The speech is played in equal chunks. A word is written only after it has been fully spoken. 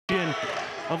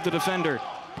of the defender.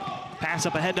 Pass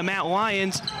up ahead to Matt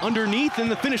Lyons, underneath, and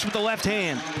the finish with the left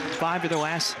hand. 5 of their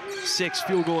last 6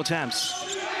 field goal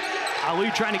attempts.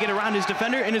 Ali trying to get around his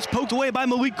defender, and it's poked away by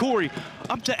Malik Corey.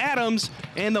 Up to Adams,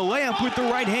 and the layup with the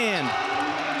right hand.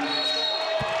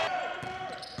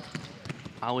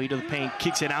 Ali to the paint,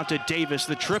 kicks it out to Davis,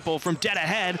 the triple from dead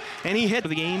ahead, and he hit.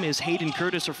 The game is Hayden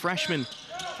Curtis, a freshman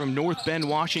from North Bend,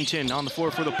 Washington, on the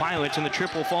floor for the Pilots, and the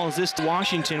triple falls this to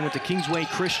Washington with the Kingsway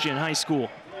Christian High School.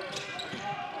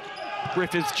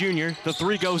 Griffiths Jr., the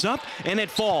 3 goes up, and it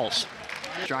falls.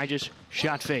 Stryges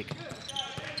shot fake.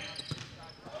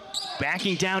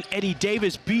 Backing down, Eddie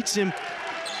Davis beats him.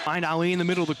 Find Ali in the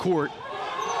middle of the court.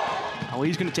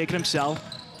 Ali's gonna take it himself.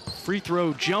 Free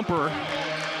throw jumper.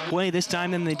 Play this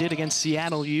time than they did against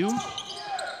Seattle U.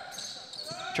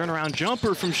 Turnaround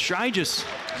jumper from Stryges.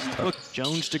 Look,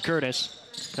 Jones to Curtis,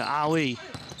 to Ali.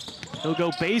 He'll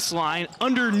go baseline,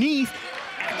 underneath,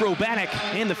 acrobatic,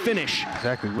 and the finish.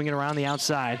 Exactly. Winging around the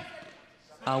outside.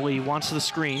 Ali wants the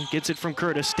screen, gets it from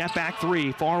Curtis, step back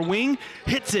 3, far wing,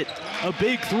 hits it. A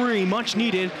big 3, much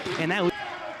needed, and that was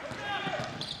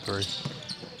 3.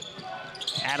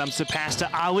 Adams to pass to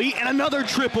Ali, and another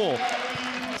triple.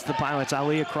 It's the Pilots,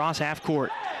 Ali across half court.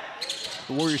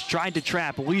 The Warriors tried to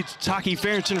trap, leads Taki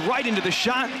Farrington right into the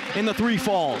shot, and the 3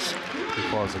 falls. 3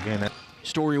 falls again.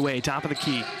 Story away, top of the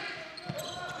key.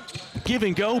 Give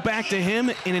and go, back to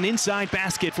him, in an inside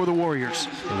basket for the Warriors.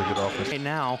 Really good offense. Right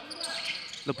now,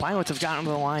 the Pilots have gotten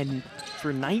to the line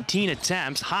for 19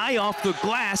 attempts, high off the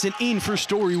glass and in for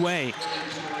Story Way.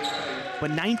 But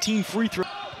 19 free throws.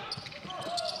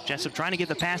 Jessup trying to get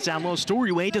the pass down low.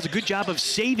 Story Way does a good job of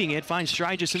saving it, finds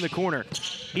Stryges in the corner.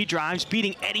 He drives,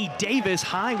 beating Eddie Davis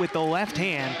high with the left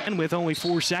hand. And with only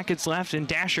 4 seconds left, and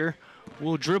Dasher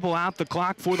will dribble out the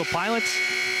clock for the Pilots.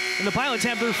 And the Pilots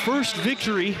have their first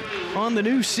victory on the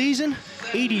new season,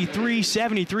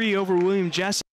 83-73 over William Jessup.